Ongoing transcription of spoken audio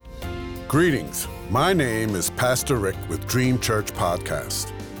Greetings. My name is Pastor Rick with Dream Church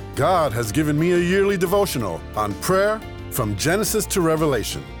Podcast. God has given me a yearly devotional on prayer from Genesis to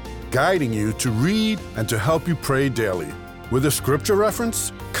Revelation, guiding you to read and to help you pray daily, with a scripture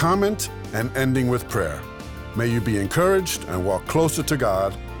reference, comment, and ending with prayer. May you be encouraged and walk closer to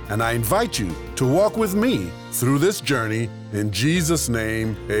God, and I invite you to walk with me through this journey. In Jesus'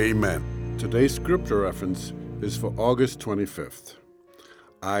 name, amen. Today's scripture reference is for August 25th.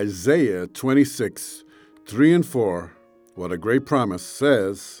 Isaiah 26, 3 and 4, what a great promise,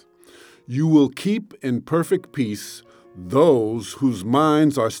 says, "You will keep in perfect peace those whose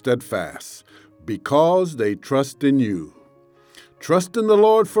minds are steadfast, because they trust in you. Trust in the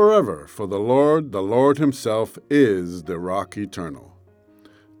Lord forever, for the Lord himself is the rock eternal."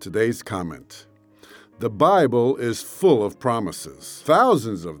 Today's comment. The Bible is full of promises,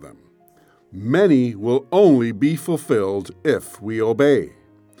 thousands of them. Many will only be fulfilled if we obey.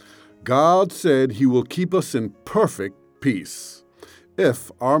 God said he will keep us in perfect peace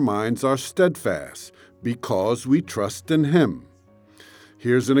if our minds are steadfast, because we trust in him.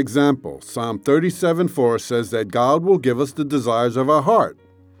 Here's an example. Psalm 37:4 says that God will give us the desires of our heart,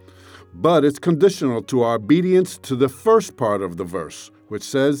 but it's conditional to our obedience to the first part of the verse, which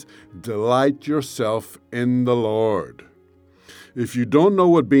says, "Delight yourself in the Lord." If you don't know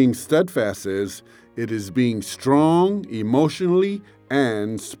what being steadfast is, it is being strong emotionally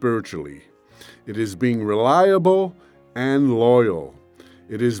and spiritually. It is being reliable and loyal.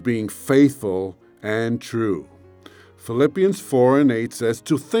 It is being faithful and true. Philippians 4 and 8 says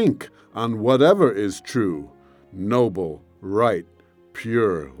to think on whatever is true, noble, right,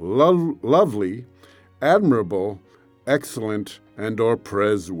 pure, lovely, admirable, excellent, and or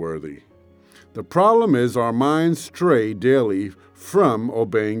praiseworthy. The problem is our minds stray daily from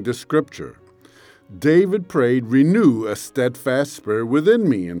obeying the scripture. David prayed, "Renew a steadfast spirit within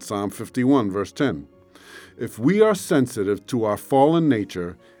me," in Psalm 51, verse 10. If we are sensitive to our fallen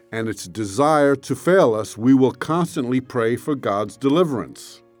nature and its desire to fail us, we will constantly pray for God's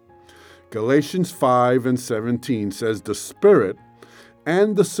deliverance. Galatians 5 and 17 says the spirit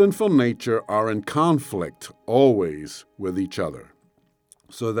and the sinful nature are in conflict always with each other,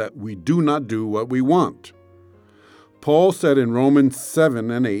 so that we do not do what we want. Paul said in Romans 7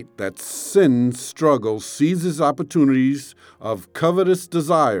 and 8 that sin struggles, seizes opportunities of covetous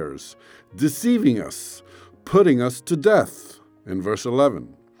desires, deceiving us, putting us to death, in verse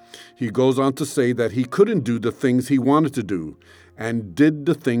 11. He goes on to say that he couldn't do the things he wanted to do and did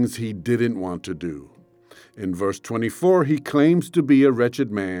the things he didn't want to do. In verse 24, he claims to be a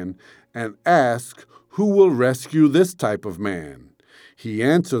wretched man and asks, "Who will rescue this type of man?" He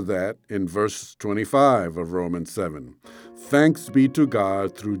answered that in verse 25 of Romans 7. Thanks be to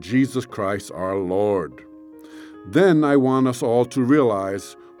God through Jesus Christ our Lord. Then I want us all to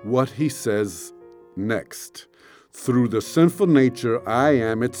realize what he says next. Through the sinful nature, I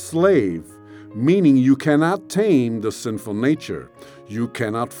am its slave, meaning you cannot tame the sinful nature. You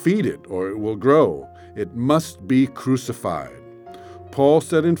cannot feed it or it will grow. It must be crucified. Paul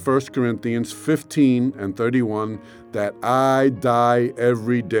said in 1 Corinthians 15 and 31 that I die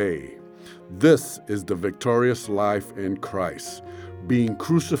every day. This is the victorious life in Christ, being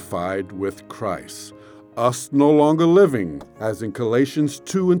crucified with Christ. Us no longer living, as in Galatians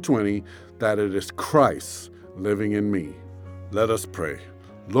 2 and 20, that it is Christ living in me. Let us pray.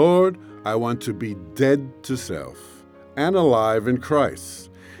 Lord, I want to be dead to self and alive in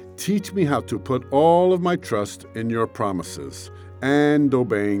Christ. Teach me how to put all of my trust in your promises and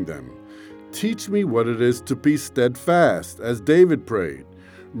obeying them. Teach me what it is to be steadfast, as David prayed.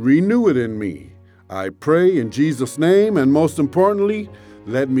 Renew it in me. I pray in Jesus' name, and most importantly,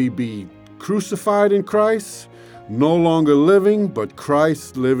 let me be crucified in Christ, no longer living, but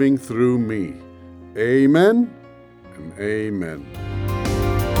Christ living through me. Amen and amen.